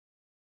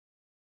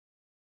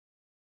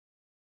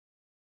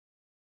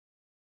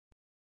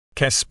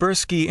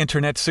Kaspersky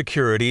Internet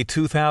Security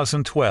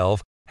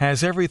 2012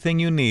 has everything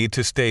you need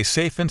to stay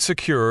safe and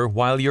secure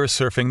while you're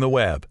surfing the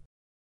web.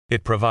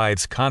 It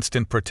provides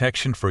constant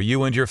protection for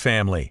you and your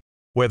family,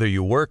 whether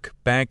you work,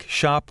 bank,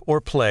 shop, or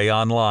play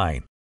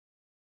online.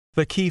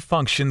 The key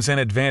functions and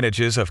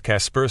advantages of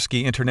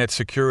Kaspersky Internet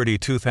Security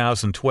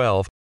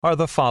 2012 are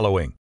the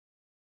following: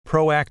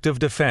 proactive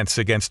defense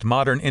against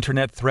modern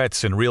Internet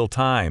threats in real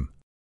time,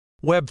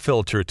 web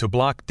filter to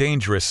block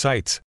dangerous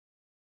sites,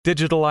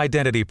 digital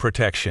identity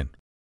protection,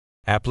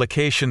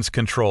 applications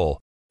control,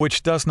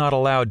 which does not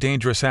allow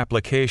dangerous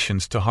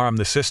applications to harm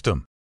the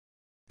system,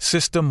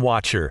 system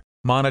watcher,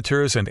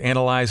 monitors and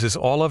analyzes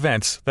all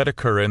events that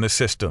occur in the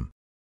system,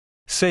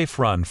 safe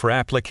run for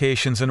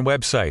applications and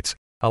websites,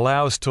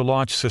 allows to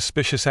launch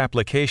suspicious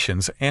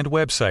applications and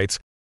websites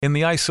in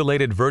the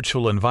isolated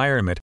virtual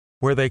environment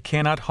where they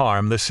cannot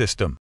harm the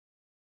system.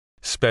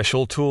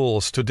 Special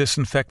tools to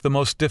disinfect the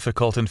most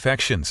difficult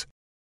infections.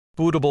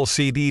 Bootable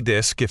CD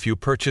disk if you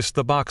purchase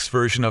the box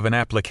version of an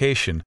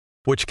application,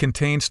 which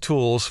contains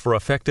tools for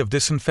effective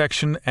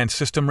disinfection and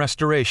system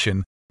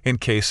restoration in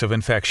case of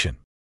infection.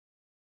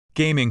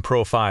 Gaming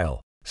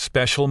profile,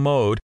 special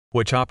mode,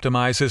 which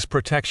optimizes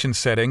protection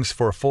settings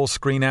for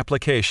full-screen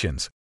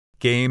applications,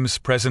 games,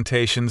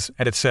 presentations,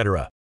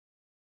 etc.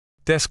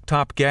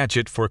 Desktop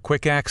gadget for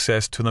quick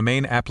access to the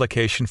main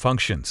application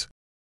functions.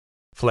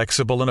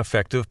 Flexible and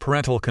effective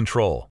parental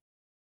control.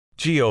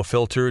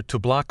 Geo-filter to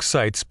block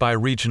sites by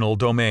regional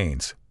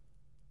domains.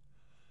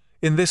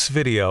 In this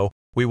video,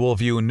 we will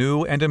view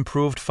new and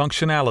improved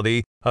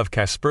functionality of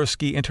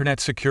Kaspersky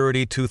Internet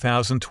Security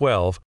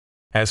 2012,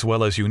 as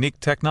well as unique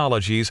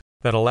technologies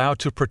that allow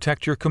to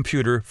protect your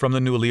computer from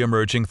the newly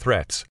emerging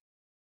threats.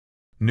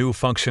 New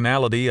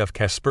functionality of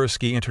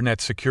Kaspersky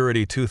Internet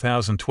Security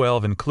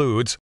 2012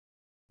 includes: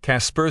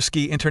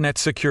 Kaspersky Internet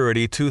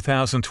Security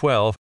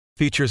 2012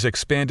 features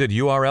expanded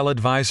URL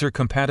Advisor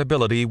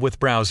compatibility with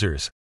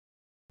browsers.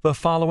 The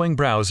following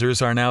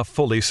browsers are now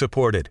fully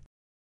supported: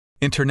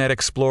 Internet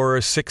Explorer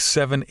 6,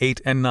 7,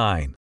 8, and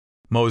 9,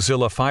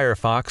 Mozilla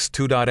Firefox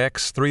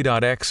 2.x,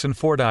 3.x, and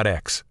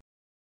 4.x,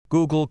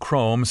 Google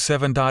Chrome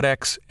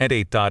 7.x and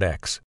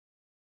 8.x.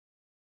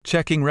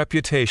 Checking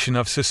reputation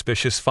of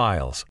suspicious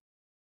files.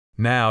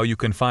 Now you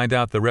can find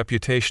out the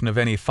reputation of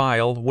any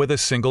file with a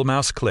single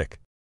mouse click.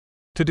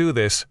 To do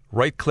this,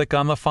 right-click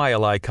on the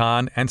file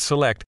icon and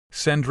select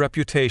Send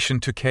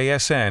Reputation to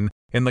KSN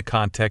in the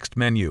context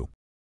menu.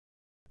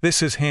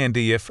 This is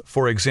handy if,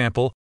 for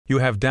example, you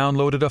have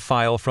downloaded a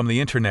file from the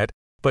Internet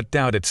but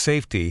doubt its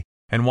safety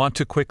and want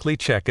to quickly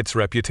check its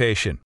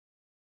reputation.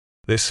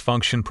 This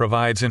function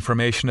provides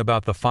information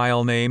about the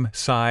file name,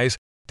 size,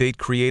 date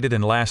created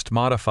and last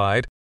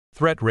modified,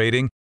 threat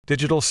rating,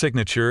 digital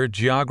signature,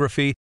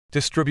 geography,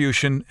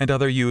 distribution, and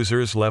other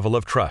users' level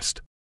of trust.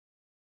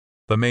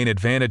 The main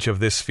advantage of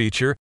this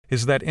feature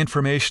is that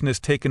information is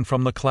taken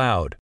from the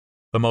cloud,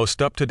 the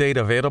most up-to-date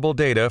available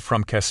data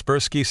from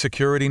Kaspersky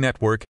Security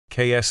Network,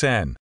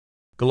 KSN,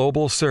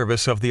 global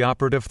service of the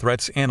Operative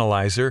Threats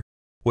Analyzer,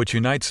 which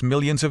unites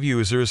millions of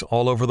users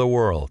all over the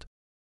world.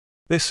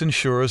 This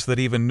ensures that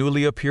even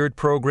newly appeared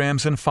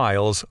programs and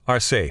files are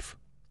safe.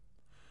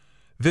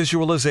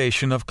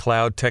 Visualization of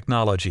cloud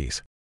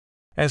technologies.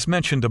 As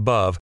mentioned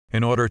above,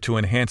 in order to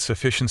enhance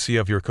efficiency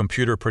of your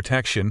computer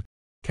protection,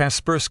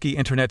 Kaspersky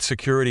Internet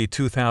Security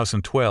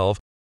 2012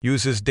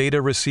 uses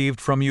data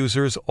received from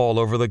users all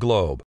over the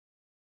globe.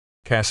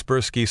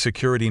 Kaspersky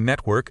Security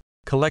Network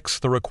collects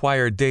the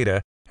required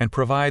data and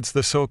provides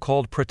the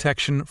so-called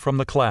protection from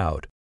the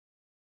cloud.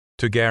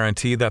 To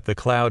guarantee that the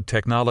cloud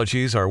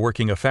technologies are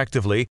working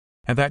effectively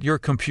and that your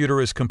computer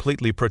is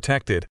completely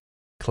protected,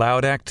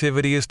 cloud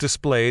activity is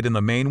displayed in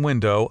the main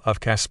window of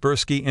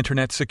Kaspersky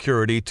Internet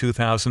Security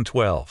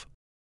 2012.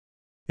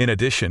 In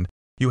addition,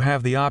 you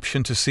have the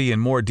option to see in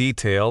more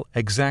detail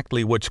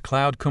exactly which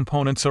cloud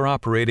components are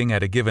operating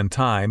at a given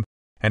time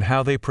and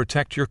how they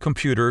protect your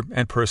computer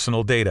and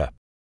personal data.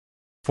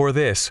 For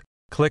this,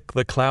 click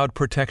the Cloud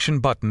Protection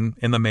button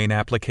in the main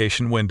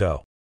application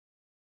window.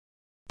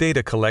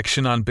 Data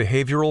collection on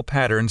behavioral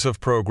patterns of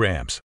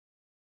programs.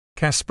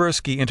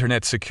 Kaspersky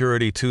Internet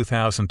Security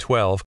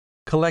 2012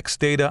 collects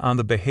data on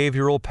the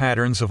behavioral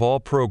patterns of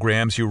all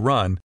programs you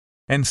run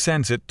and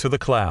sends it to the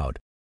cloud.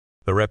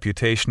 The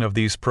reputation of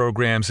these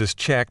programs is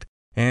checked,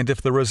 and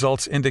if the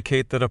results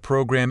indicate that a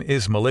program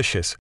is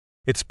malicious,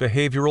 its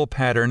behavioral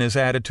pattern is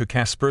added to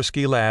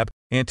Kaspersky Lab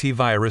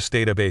antivirus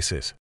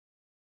databases.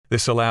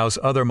 This allows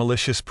other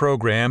malicious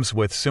programs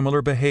with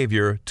similar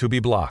behavior to be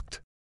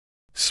blocked.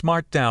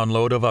 Smart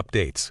download of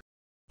updates.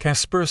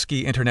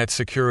 Kaspersky Internet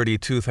Security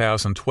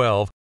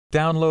 2012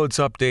 downloads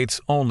updates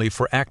only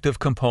for active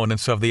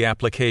components of the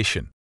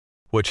application,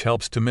 which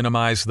helps to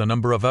minimize the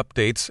number of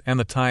updates and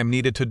the time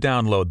needed to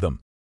download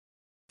them.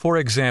 For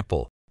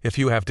example, if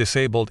you have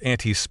disabled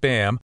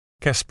anti-spam,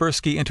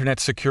 Kaspersky Internet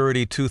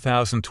Security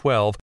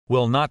 2012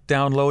 will not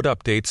download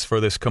updates for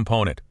this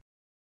component.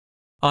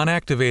 On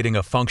activating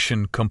a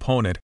function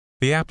component,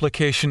 the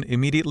application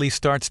immediately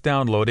starts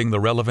downloading the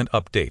relevant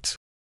updates.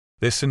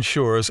 This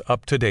ensures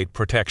up-to-date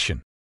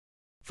protection.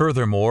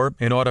 Furthermore,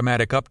 in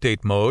automatic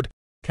update mode,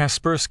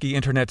 Kaspersky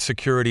Internet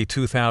Security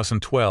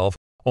 2012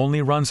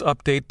 only runs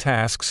update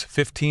tasks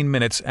 15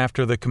 minutes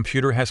after the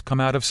computer has come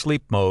out of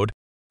sleep mode,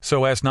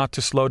 so as not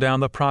to slow down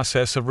the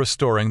process of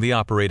restoring the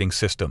operating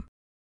system.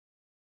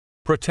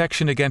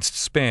 Protection against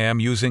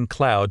spam using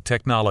cloud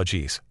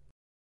technologies.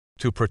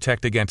 To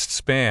protect against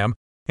spam,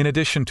 in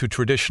addition to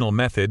traditional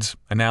methods,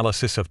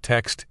 analysis of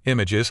text,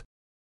 images,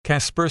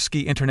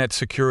 Kaspersky Internet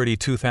Security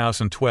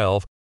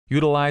 2012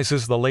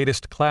 utilizes the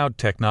latest cloud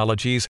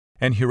technologies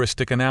and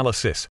heuristic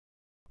analysis,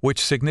 which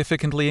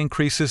significantly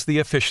increases the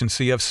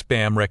efficiency of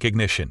spam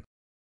recognition.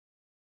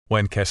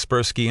 When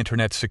Kaspersky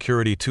Internet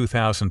Security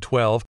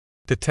 2012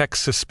 detects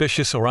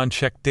suspicious or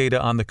unchecked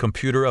data on the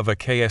computer of a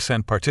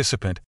KSN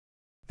participant,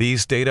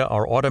 these data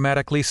are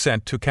automatically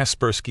sent to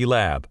Kaspersky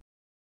Lab.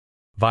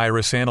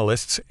 Virus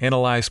analysts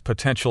analyze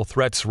potential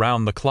threats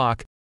round the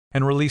clock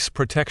and release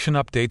protection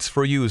updates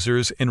for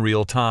users in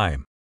real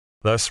time,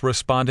 thus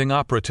responding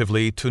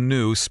operatively to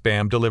new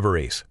spam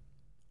deliveries.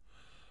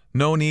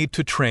 No need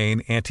to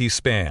train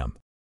anti-spam.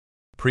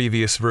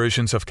 Previous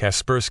versions of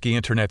Kaspersky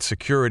Internet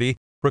Security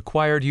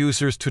required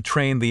users to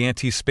train the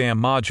anti-spam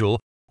module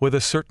with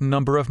a certain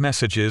number of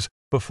messages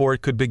before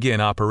it could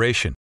begin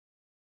operation.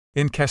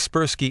 In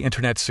Kaspersky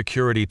Internet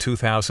Security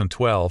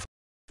 2012,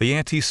 the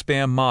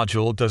anti-spam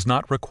module does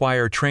not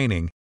require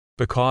training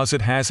because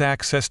it has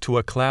access to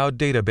a cloud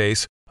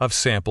database of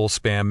sample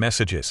spam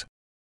messages.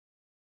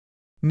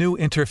 New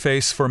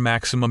interface for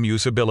maximum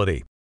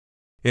usability.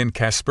 In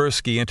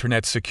Kaspersky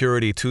Internet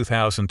Security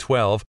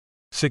 2012,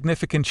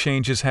 significant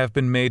changes have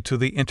been made to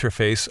the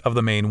interface of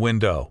the main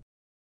window.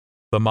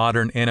 The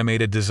modern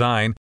animated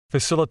design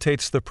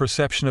facilitates the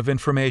perception of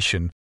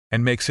information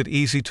and makes it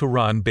easy to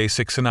run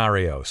basic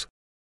scenarios.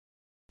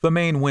 The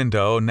main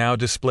window now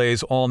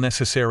displays all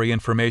necessary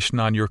information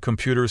on your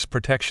computer's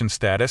protection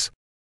status,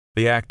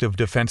 the active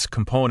defense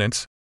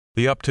components,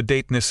 the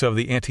up-to-dateness of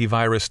the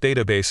antivirus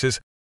databases,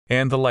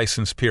 and the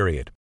license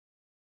period.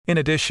 In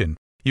addition,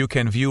 you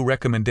can view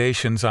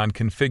recommendations on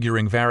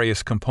configuring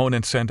various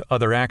components and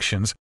other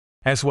actions,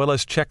 as well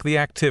as check the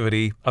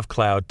activity of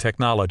cloud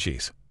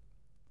technologies.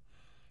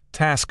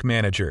 Task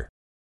Manager.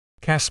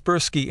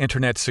 Kaspersky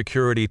Internet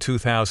Security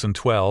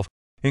 2012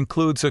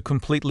 includes a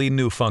completely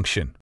new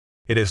function.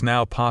 It is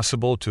now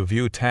possible to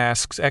view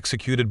tasks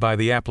executed by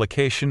the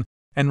application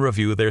and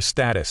review their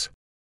status.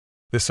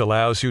 This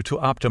allows you to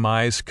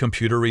optimize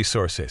computer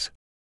resources.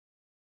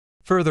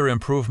 Further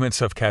improvements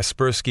of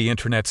Kaspersky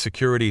Internet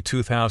Security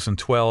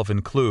 2012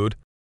 include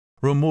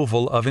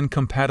removal of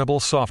incompatible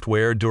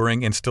software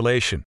during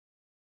installation.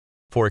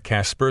 For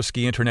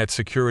Kaspersky Internet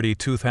Security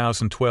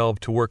 2012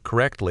 to work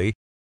correctly,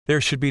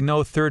 there should be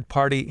no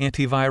third-party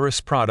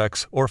antivirus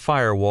products or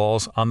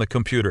firewalls on the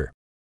computer.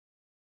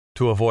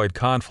 To avoid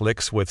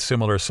conflicts with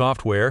similar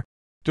software,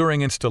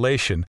 during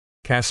installation,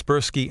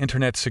 Kaspersky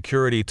Internet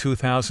Security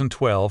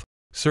 2012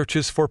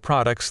 searches for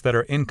products that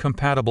are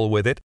incompatible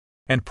with it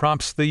and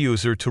prompts the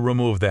user to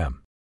remove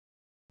them.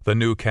 The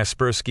new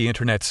Kaspersky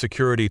Internet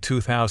Security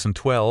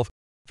 2012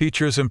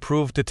 features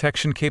improved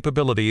detection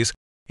capabilities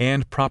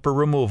and proper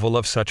removal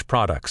of such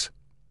products.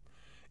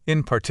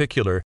 In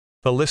particular,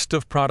 the list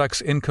of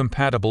products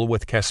incompatible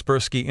with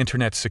Kaspersky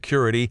Internet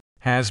Security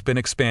has been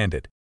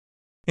expanded.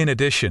 In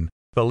addition,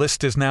 the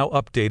list is now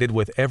updated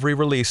with every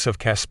release of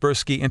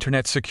Kaspersky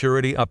Internet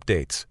Security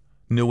Updates,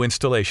 new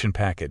installation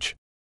package.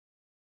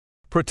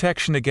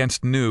 Protection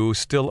against new,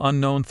 still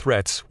unknown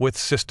threats with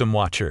System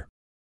Watcher.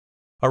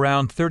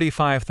 Around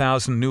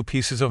 35,000 new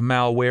pieces of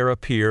malware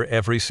appear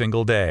every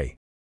single day.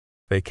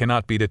 They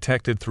cannot be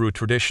detected through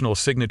traditional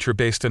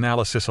signature-based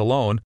analysis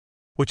alone,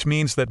 which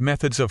means that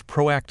methods of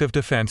proactive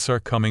defense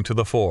are coming to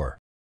the fore.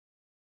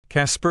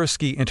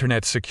 Kaspersky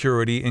Internet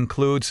Security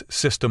includes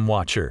System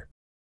Watcher,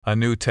 a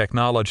new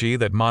technology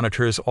that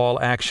monitors all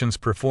actions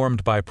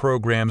performed by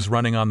programs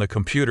running on the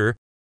computer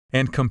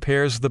and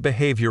compares the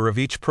behavior of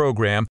each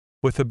program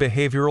with the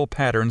behavioral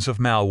patterns of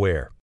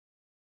malware.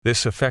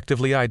 This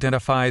effectively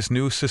identifies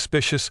new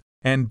suspicious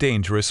and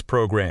dangerous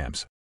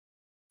programs.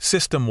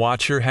 System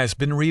Watcher has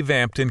been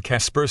revamped in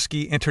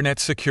Kaspersky Internet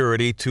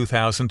Security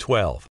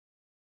 2012.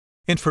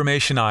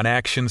 Information on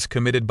actions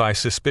committed by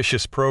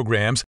suspicious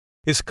programs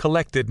is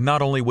collected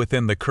not only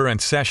within the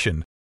current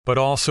session, but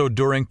also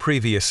during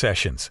previous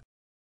sessions.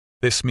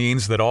 This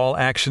means that all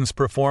actions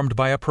performed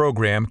by a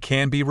program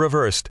can be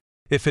reversed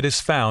if it is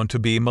found to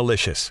be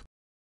malicious.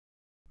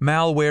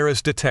 Malware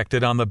is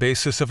detected on the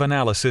basis of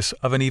analysis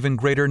of an even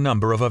greater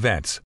number of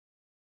events.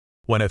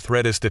 When a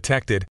threat is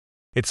detected,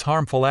 its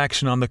harmful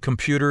action on the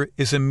computer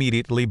is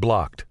immediately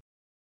blocked.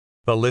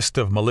 The list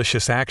of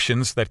malicious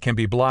actions that can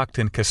be blocked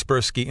in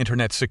Kaspersky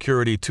Internet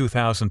Security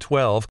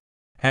 2012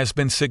 has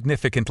been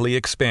significantly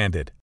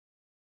expanded.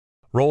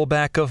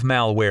 Rollback of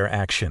malware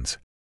actions.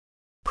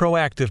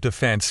 Proactive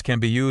defense can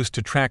be used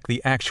to track the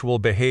actual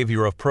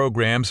behavior of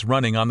programs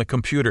running on the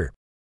computer.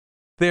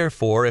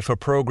 Therefore, if a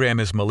program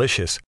is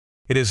malicious,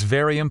 it is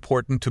very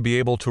important to be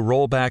able to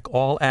roll back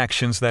all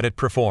actions that it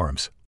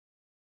performs.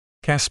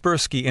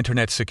 Kaspersky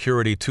Internet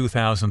Security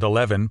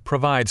 2011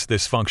 provides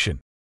this function.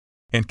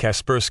 In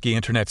Kaspersky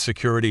Internet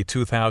Security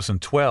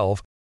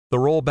 2012, the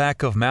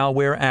rollback of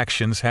malware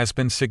actions has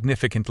been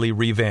significantly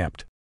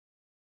revamped.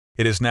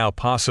 It is now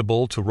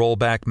possible to roll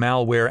back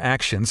malware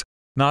actions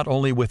not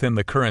only within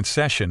the current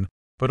session,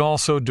 but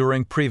also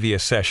during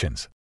previous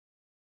sessions.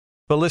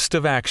 The list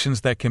of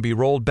actions that can be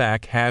rolled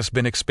back has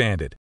been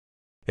expanded.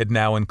 It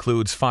now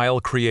includes file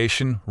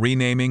creation,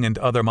 renaming, and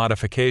other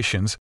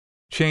modifications,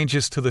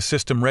 changes to the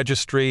system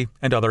registry,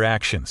 and other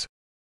actions.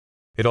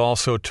 It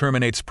also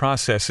terminates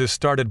processes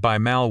started by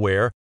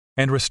malware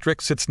and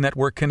restricts its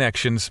network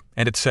connections,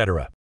 and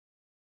etc.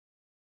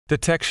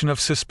 Detection of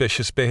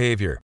suspicious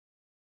behavior.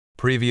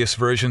 Previous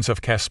versions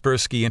of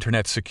Kaspersky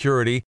Internet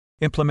Security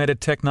implemented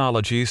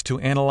technologies to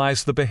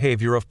analyze the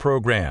behavior of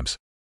programs,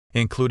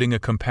 including a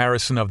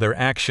comparison of their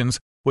actions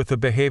with the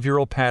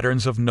behavioral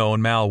patterns of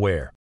known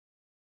malware.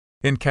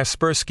 In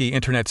Kaspersky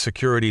Internet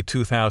Security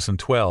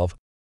 2012,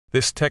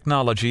 this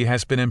technology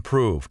has been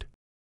improved.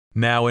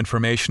 Now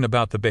information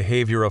about the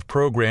behavior of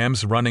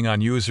programs running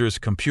on users'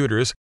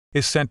 computers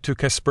is sent to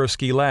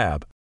Kaspersky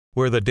Lab,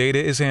 where the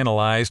data is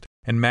analyzed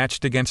and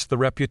matched against the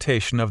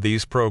reputation of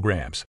these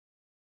programs.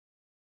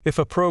 If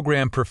a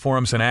program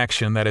performs an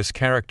action that is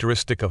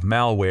characteristic of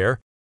malware,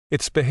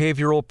 its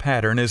behavioral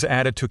pattern is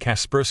added to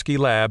Kaspersky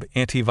Lab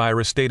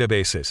antivirus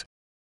databases.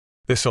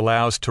 This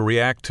allows to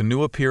react to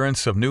new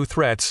appearance of new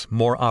threats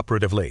more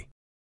operatively.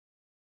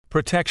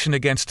 Protection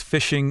against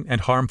phishing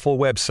and harmful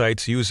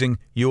websites using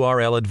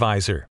URL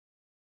Advisor.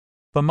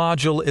 The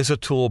module is a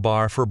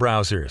toolbar for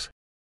browsers.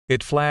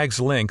 It flags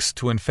links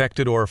to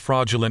infected or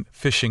fraudulent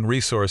phishing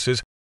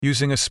resources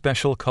using a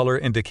special color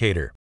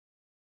indicator.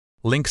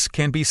 Links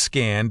can be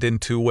scanned in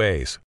two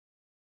ways.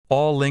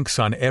 All links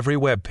on every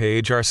web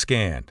page are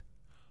scanned.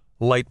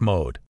 Light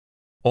mode.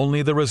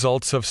 Only the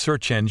results of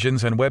search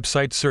engines and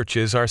website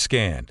searches are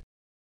scanned.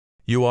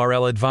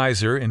 URL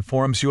Advisor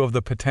informs you of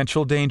the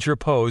potential danger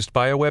posed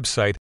by a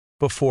website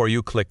before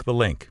you click the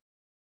link.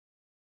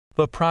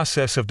 The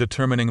process of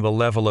determining the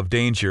level of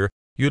danger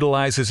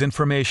utilizes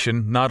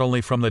information not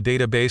only from the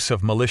database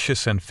of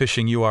malicious and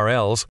phishing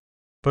URLs,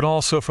 but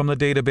also from the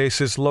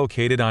databases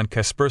located on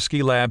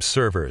Kaspersky Labs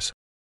servers,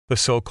 the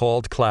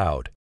so-called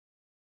cloud.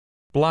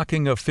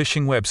 Blocking of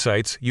phishing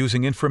websites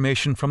using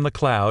information from the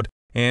cloud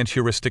and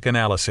heuristic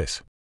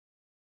analysis.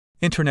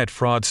 Internet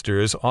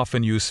fraudsters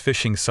often use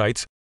phishing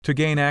sites to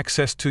gain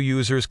access to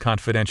users'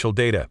 confidential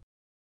data.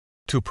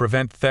 To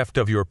prevent theft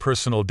of your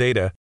personal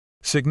data,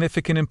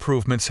 significant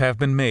improvements have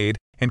been made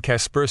in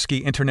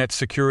Kaspersky Internet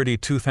Security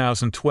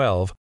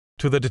 2012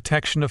 to the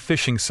detection of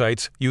phishing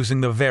sites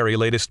using the very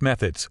latest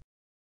methods,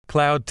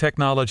 cloud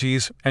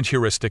technologies, and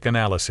heuristic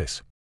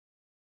analysis.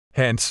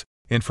 Hence,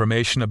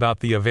 information about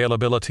the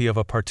availability of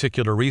a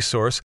particular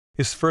resource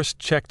is first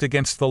checked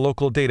against the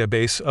local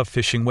database of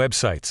phishing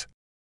websites.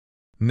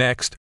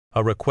 Next,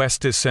 a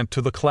request is sent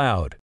to the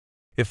cloud.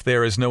 If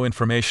there is no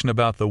information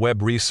about the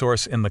web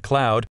resource in the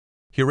cloud,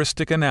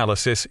 heuristic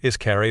analysis is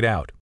carried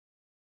out.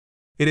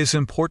 It is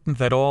important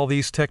that all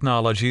these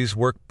technologies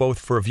work both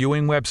for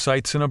viewing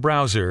websites in a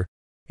browser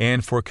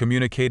and for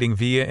communicating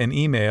via an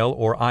email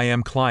or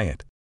IM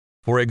client,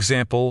 for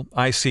example,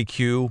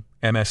 ICQ,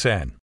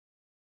 MSN.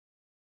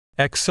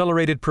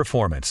 Accelerated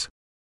performance.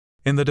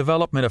 In the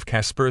development of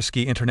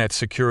Kaspersky Internet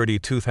Security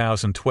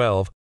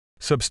 2012,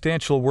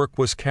 substantial work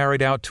was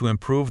carried out to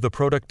improve the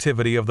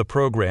productivity of the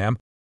program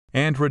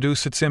and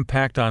reduce its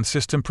impact on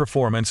system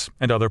performance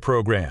and other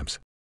programs.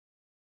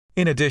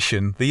 In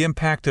addition, the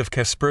impact of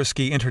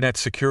Kaspersky Internet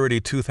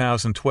Security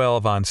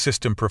 2012 on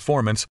system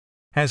performance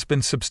has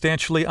been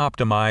substantially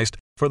optimized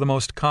for the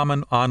most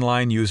common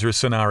online user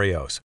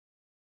scenarios.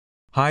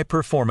 High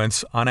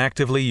performance on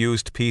actively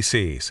used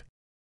PCs.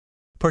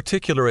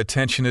 Particular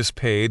attention is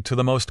paid to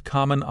the most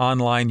common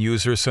online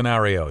user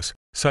scenarios,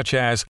 such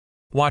as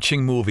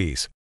watching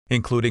movies,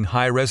 including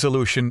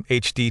high-resolution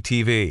HD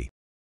TV,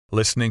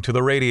 listening to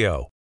the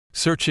radio,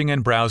 searching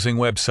and browsing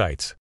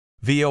websites,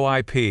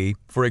 VoIP,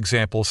 for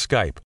example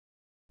Skype,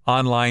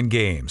 online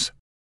games.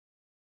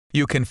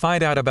 You can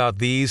find out about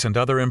these and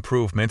other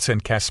improvements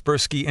in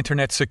Kaspersky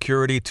Internet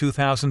Security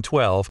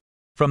 2012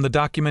 from the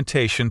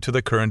documentation to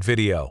the current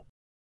video.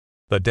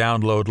 The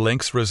download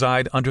links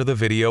reside under the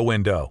video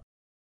window.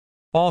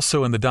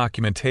 Also in the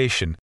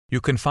documentation, you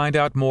can find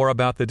out more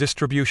about the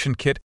distribution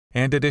kit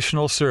and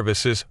additional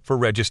services for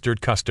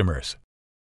registered customers.